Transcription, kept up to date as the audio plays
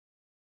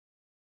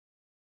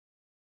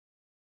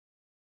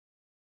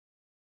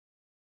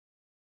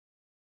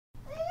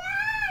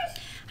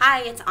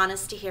Hi, it's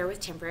Honesty here with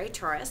Temporary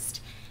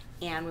Tourist,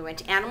 and we went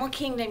to Animal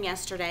Kingdom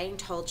yesterday and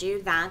told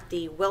you that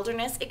the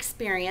Wilderness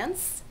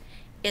Experience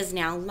is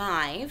now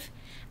live,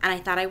 and I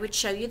thought I would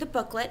show you the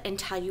booklet and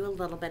tell you a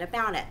little bit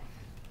about it.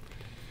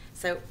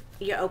 So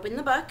you open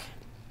the book,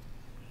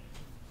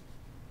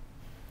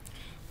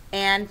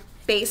 and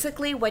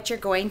basically what you're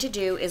going to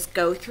do is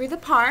go through the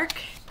park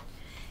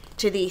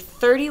to the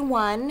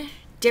 31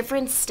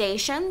 different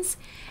stations,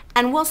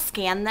 and we'll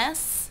scan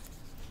this.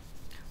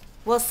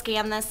 We'll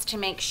scan this to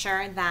make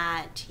sure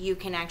that you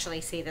can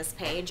actually see this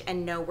page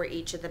and know where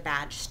each of the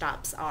badge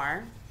stops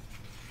are.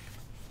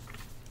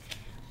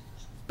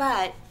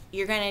 But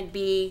you're going to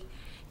be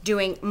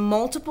doing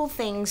multiple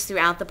things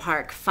throughout the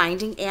park,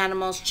 finding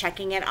animals,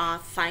 checking it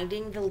off,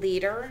 finding the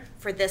leader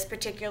for this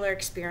particular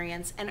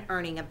experience, and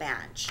earning a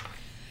badge.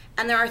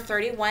 And there are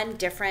 31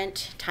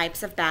 different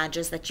types of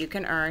badges that you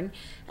can earn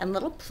and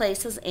little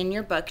places in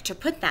your book to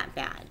put that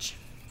badge.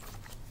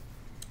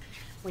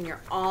 When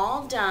you're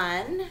all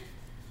done,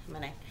 I'm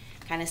going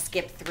to kind of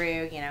skip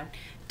through,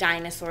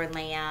 Dinosaur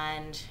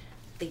Land,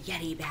 the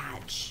Yeti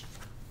badge,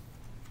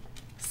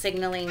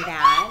 signaling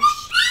badge,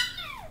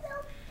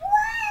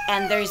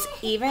 and there's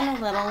even a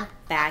little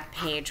back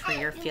page for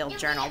your field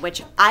journal,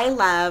 which I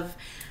love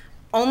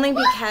only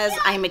because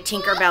I'm a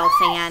Tinkerbell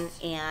fan,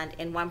 and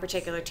in one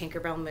particular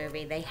Tinkerbell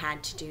movie, they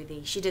had to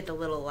do she did the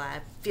little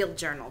field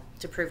journal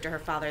to prove to her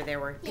father there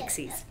were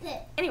pixies.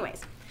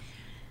 Anyways,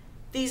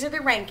 these are the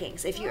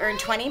rankings. If you earn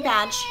 20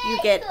 badge,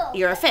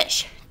 you're a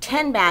fish.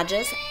 10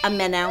 badges, a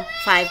minnow.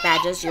 5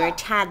 badges, you're a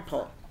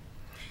tadpole.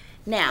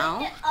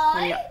 Now,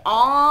 when you're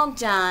all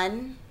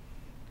done,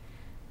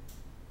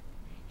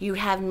 you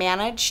have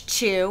managed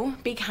to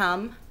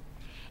become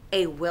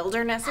a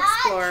wilderness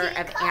explorer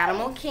of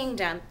Animal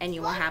Kingdom, and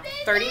you will have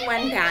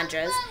 31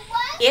 badges.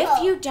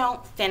 If you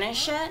don't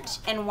finish it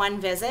in one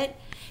visit,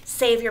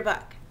 save your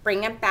book.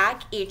 Bring it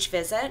back each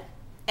visit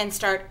and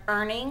start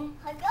earning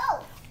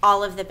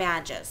all of the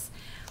badges.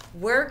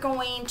 We're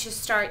going to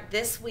start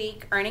this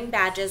week earning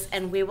badges,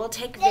 and we will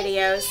take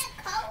videos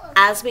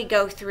as we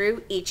go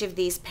through each of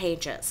these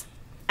pages.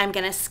 I'm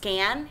going to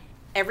scan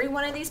every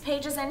one of these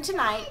pages in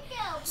tonight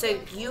so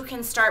you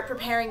can start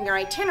preparing your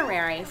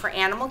itinerary for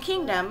Animal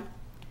Kingdom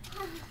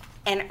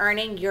and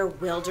earning your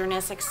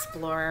Wilderness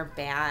Explorer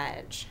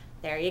badge.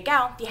 There you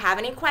go. If you have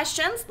any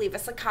questions, leave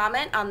us a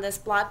comment on this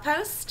blog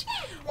post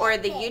or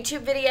the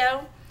YouTube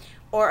video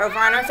or over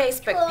on our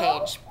Facebook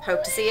page.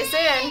 Hope to see you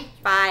soon.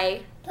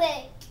 Bye.